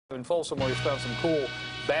In Folsom, where he's found some cool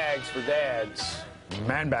bags for dads.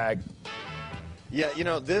 Man bag. Yeah, you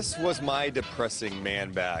know, this was my depressing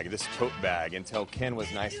man bag, this tote bag, until Ken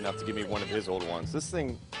was nice enough to give me one of his old ones. This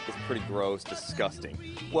thing is pretty gross, disgusting.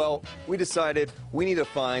 Well, we decided we need to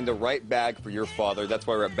find the right bag for your father. That's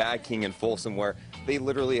why we're at Bag King in Folsom, where they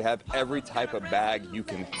literally have every type of bag you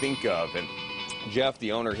can think of. And Jeff,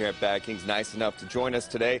 the owner here at Bag King, is nice enough to join us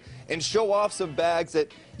today and show off some bags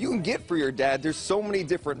that you can get for your dad. There's so many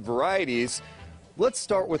different varieties. Let's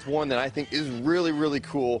start with one that I think is really, really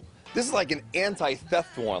cool. This is like an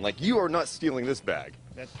anti-theft one. Like, you are not stealing this bag.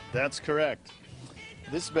 That's correct.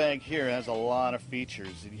 This bag here has a lot of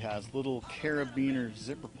features. It has little carabiner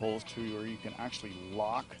zipper pulls to where you can actually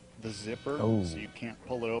lock the zipper so you can't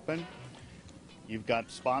pull it open. You've got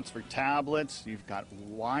spots for tablets. You've got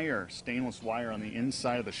wire, stainless wire on the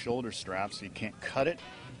inside of the shoulder strap so you can't cut it.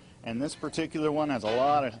 And this particular one has a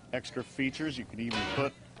lot of extra features. You can even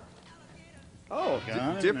put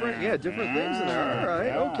different things in there. All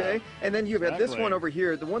right, okay. And then you've got this one over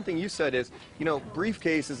here. The one thing you said is, you know,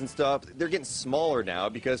 briefcases and stuff, they're getting smaller now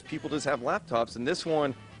because people just have laptops, and this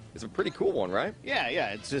one is a pretty cool one, right? Yeah.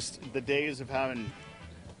 It's just the days of having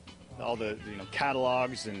all the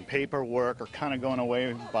catalogs and paperwork are kind of going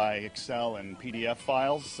away by Excel and PDF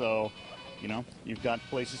files. So, you've got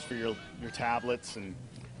places for your tablets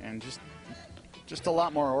and just a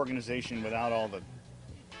lot more organization without all the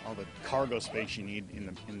cargo space you need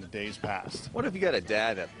in the days past. What if you got a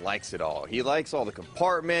dad that likes it all? He likes all the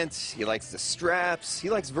compartments, he likes the straps, he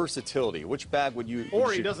likes versatility. Which bag would you...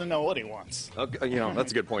 Or he doesn't know what he wants. Okay,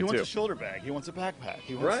 that's a good point, he too. He wants a shoulder bag. He wants a backpack.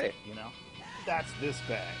 He wants, that's this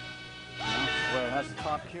bag. Where it has a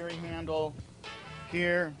top carry handle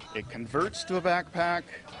here. It converts to a backpack.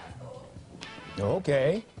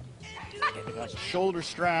 Okay. It has a shoulder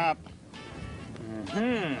strap.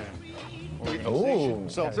 Oh,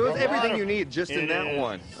 so it's everything you need just in that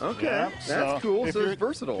one. Okay, yeah, that's cool. So it's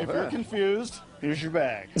versatile. If you're confused, here's your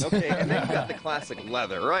bag. Okay, and then you got the classic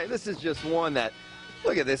leather, right? This is just one that.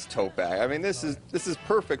 Look at this tote bag. I mean, this is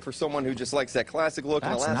perfect for someone who just likes that classic look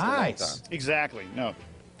and it lasts a long time. Exactly. No,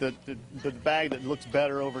 the bag that looks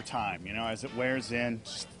better over time. As it wears in,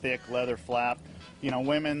 just thick leather flap.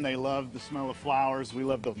 Women, they love the smell of flowers. We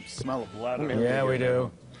love the smell of leather. Yeah, we do.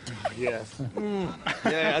 Yes. Yeah,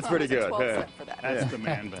 that's pretty good. Yeah. That's the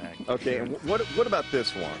man bag. Okay, and what about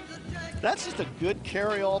this one? That's just a good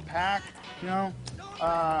carry-all pack. Not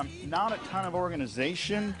a ton of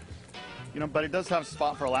organization. But it does have a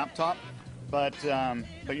spot for a laptop. But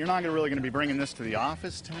you're not really going to be bringing this to the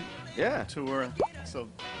office tour. So,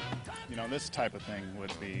 this type of thing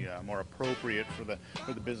would be more appropriate for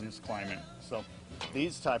the business climate. So,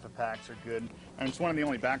 these type of packs are good. And it's one of the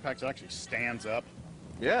only backpacks that actually stands up.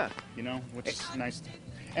 Yeah. Which is nice.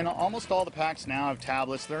 And almost all the packs now have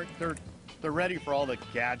tablets. They're ready for all the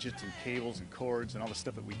gadgets and cables and cords and all the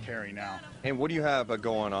stuff that we carry now. And what do you have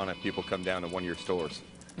going on if people come down to one of your stores?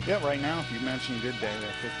 Yeah, right now, if you mention Good Day, they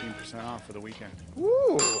have 15% off for the weekend.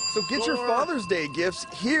 Woo! So get your Father's Day gifts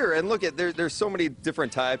here, and look at there's so many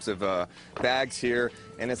different types of bags here,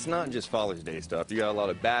 and it's not just Father's Day stuff. You got a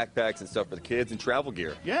lot of backpacks and stuff for the kids and travel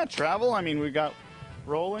gear. Yeah, travel. I mean, we got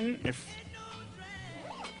rolling.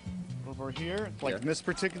 Over here, like this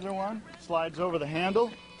particular one, slides over the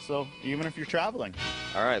handle, so even if you're traveling.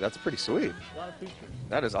 All right, that's pretty sweet. A lot of features.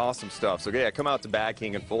 That is awesome stuff. So yeah, come out to Bag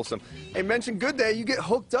King in Folsom. Hey, mention Good Day, you get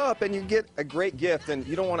hooked up and you get a great gift, and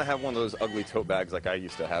you don't want to have one of those ugly tote bags like I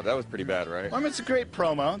used to have. That was pretty bad, right? Well, I mean, it's a great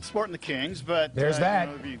promo. It's sporting the Kings, but there's that.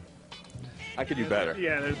 I could do better.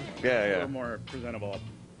 Yeah, there's a little more presentable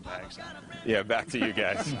bags. Yeah, back to you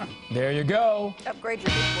guys. There you go. Upgrade your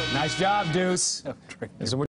dishwasher. Nice job, Deuce.